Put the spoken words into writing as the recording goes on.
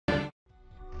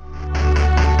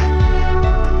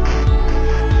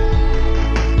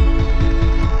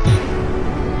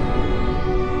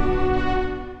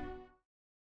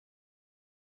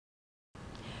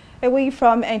Away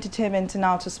from entertainment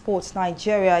now to sports,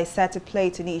 Nigeria is set to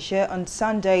play Tunisia on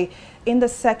Sunday in the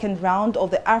second round of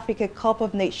the Africa Cup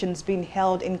of Nations being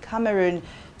held in Cameroon.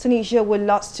 Tunisia will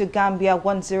lost to Gambia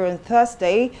 1-0 on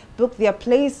Thursday, booked their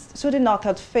place to the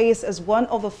knockout phase as one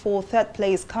of the four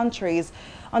third-place countries.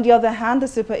 On the other hand, the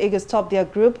Super Eagles topped their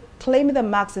group, claiming the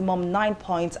maximum 9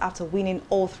 points after winning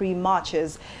all three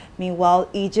matches. Meanwhile,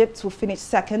 Egypt, who finished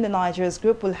second in Nigeria's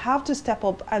group, will have to step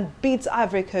up and beat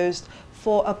Ivory Coast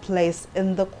for a place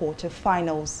in the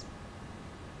quarterfinals.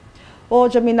 Well,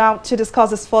 joining me now to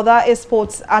discuss this further is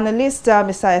sports analyst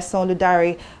Mr. Eson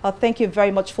Ludari. Thank you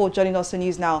very much for joining us on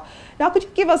News Now. Now, could you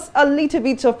give us a little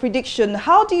bit of prediction?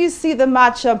 How do you see the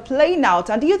match playing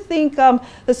out? And do you think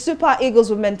the Super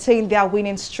Eagles will maintain their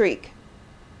winning streak?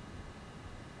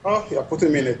 Oh, you're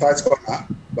putting me in a tight corner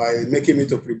by making me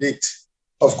to predict.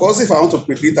 Of course, if I want to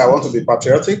predict, I want to be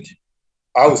patriotic.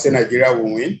 I would say Nigeria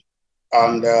will win.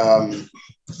 And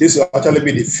this will actually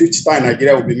be the 5th time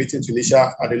Nigeria will be meeting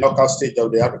Tunisia at the knockout stage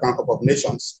of the African Cup of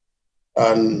Nations.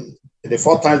 And the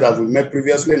 4th time that we met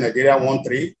previously, Nigeria won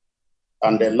 3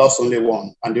 and they lost only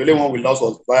 1. And the only one we lost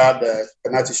was via the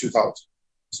penalty shootout.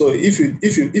 So if you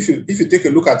take a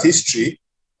look at history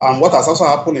and what has also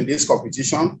happened in this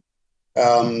competition,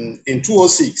 in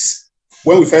 2006,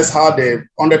 when we first had a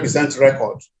 100%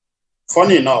 record,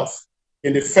 funny enough,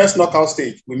 in the first knockout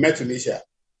stage, we met Tunisia.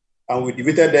 And we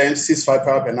defeated them 6-5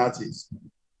 power penalties.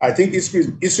 I think history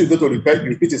is going to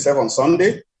repeat itself on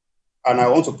Sunday. And I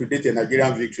want to predict a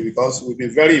Nigerian victory because we've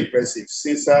been very impressive.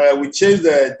 Since we changed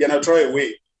the Genotro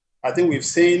away, I think we've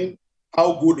seen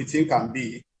how good the team can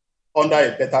be under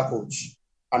a better coach.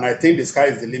 And I think the sky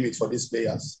is the limit for these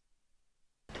players.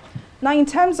 Now, in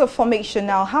terms of formation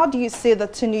now, how do you see the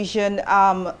Tunisian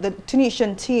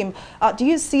team? Do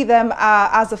you see them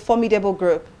as a formidable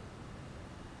group?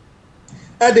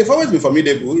 They've always been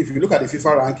formidable. If you look at the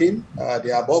FIFA ranking,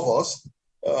 they are above us.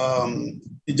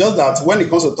 It's just that when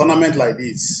it comes to a tournament like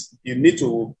this, you need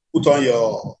to put on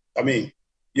your,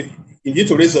 you need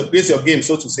to raise your game,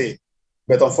 so to say.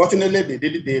 But unfortunately,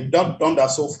 they've not done that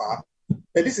so far.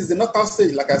 But this is the knockout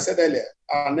stage, like I said earlier,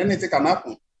 and anything can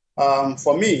happen.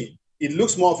 For me, it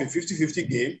looks more of a 50-50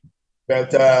 game.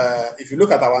 But if you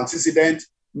look at our antecedent,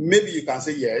 maybe you can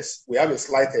say, yes, we have a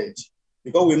slight edge.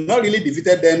 Because we've not really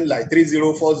defeated them like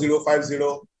 3-0, 4-0,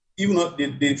 5-0, even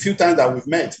the few times that we've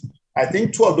met. I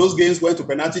think 2 of those games went to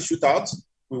penalty shootouts.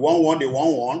 We won 1, they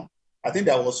won 1. I think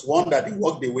there was one that they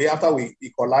walked away after we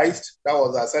equalized. That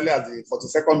was as early as the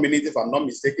 42nd minute, if I'm not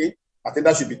mistaken. I think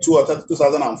that should be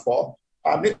 2004.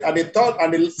 And the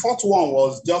 4th one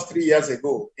was just 3 years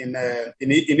ago in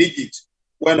Egypt,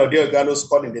 when Odio Gallo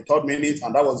scored in the 3rd minute,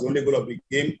 and that was the only goal of the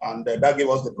game, and that gave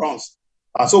us the bronze.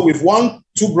 So we've won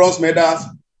 2 bronze medals,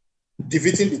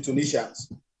 defeating the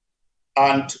Tunisians.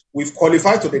 And we've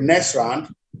qualified to the next round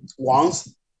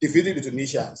once, defeating the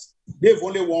Tunisians. They've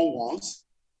only won once.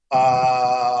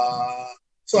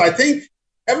 So I think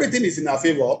everything is in our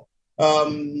favor.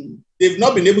 They've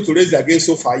not been able to raise their game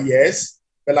so far, yes.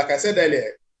 But like I said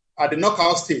earlier, at the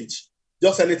knockout stage,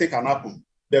 just anything can happen.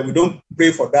 But we don't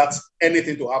pray for that,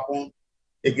 anything to happen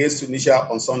against Tunisia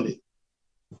on Sunday.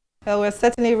 We're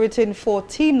certainly rooting for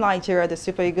Team Nigeria, the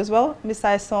Super Eagles. Well,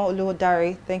 Mr. Eson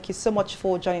Ludari, thank you so much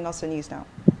for joining us on News Now.